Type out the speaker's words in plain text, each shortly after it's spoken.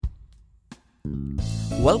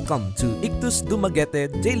Welcome to Ictus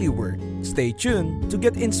Dumaguete Daily Word. Stay tuned to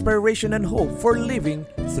get inspiration and hope for living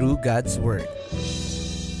through God's Word.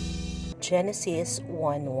 Genesis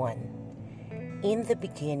 1:1. In the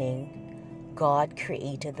beginning, God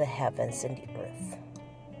created the heavens and the earth.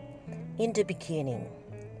 In the beginning.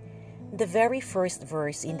 The very first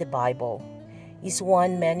verse in the Bible is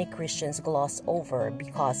one many Christians gloss over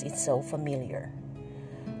because it's so familiar.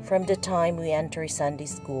 From the time we enter Sunday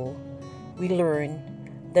school, we learn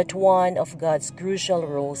that one of God's crucial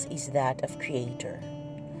roles is that of creator.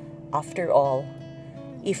 After all,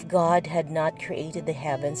 if God had not created the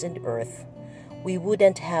heavens and earth, we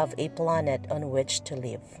wouldn't have a planet on which to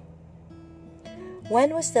live.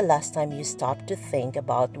 When was the last time you stopped to think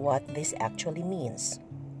about what this actually means?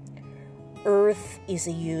 Earth is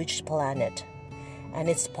a huge planet, and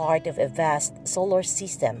it's part of a vast solar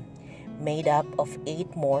system made up of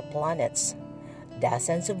 8 more planets,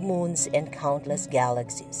 dozens of moons, and countless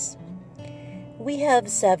galaxies. We have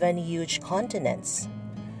 7 huge continents,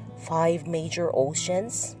 5 major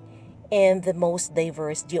oceans, and the most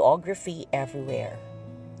diverse geography everywhere.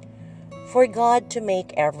 For God to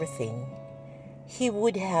make everything, He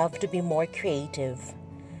would have to be more creative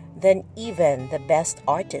than even the best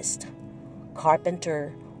artist,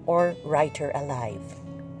 carpenter, or writer alive.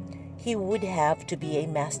 He would have to be a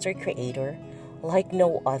master creator like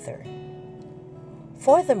no other.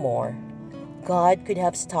 Furthermore, God could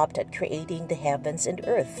have stopped at creating the heavens and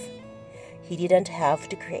earth. He didn't have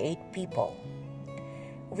to create people.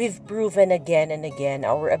 We've proven again and again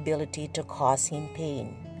our ability to cause Him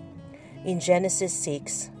pain. In Genesis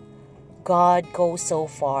 6, God goes so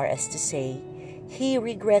far as to say He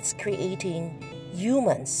regrets creating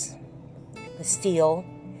humans. But still,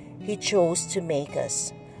 He chose to make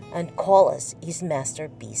us and call us His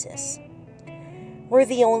masterpieces. We're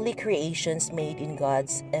the only creations made in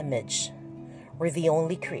God's image. We're the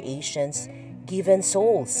only creations given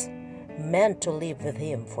souls, meant to live with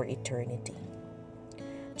Him for eternity.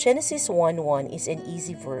 Genesis 1:1 is an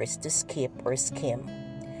easy verse to skip or skim,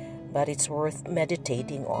 but it's worth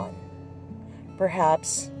meditating on.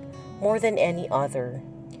 Perhaps, more than any other,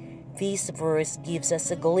 this verse gives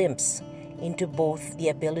us a glimpse into both the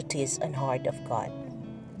abilities and heart of God.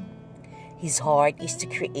 His heart is to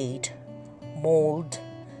create, mold,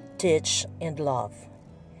 teach, and love.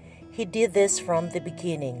 He did this from the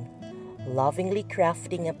beginning, lovingly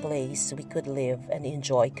crafting a place we could live and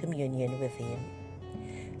enjoy communion with Him.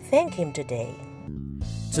 Thank Him today.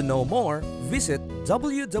 To know more, visit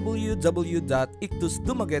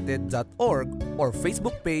www.ictusdumaguete.org or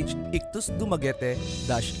Facebook page Ictus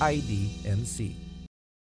Dumaguete-IDNC.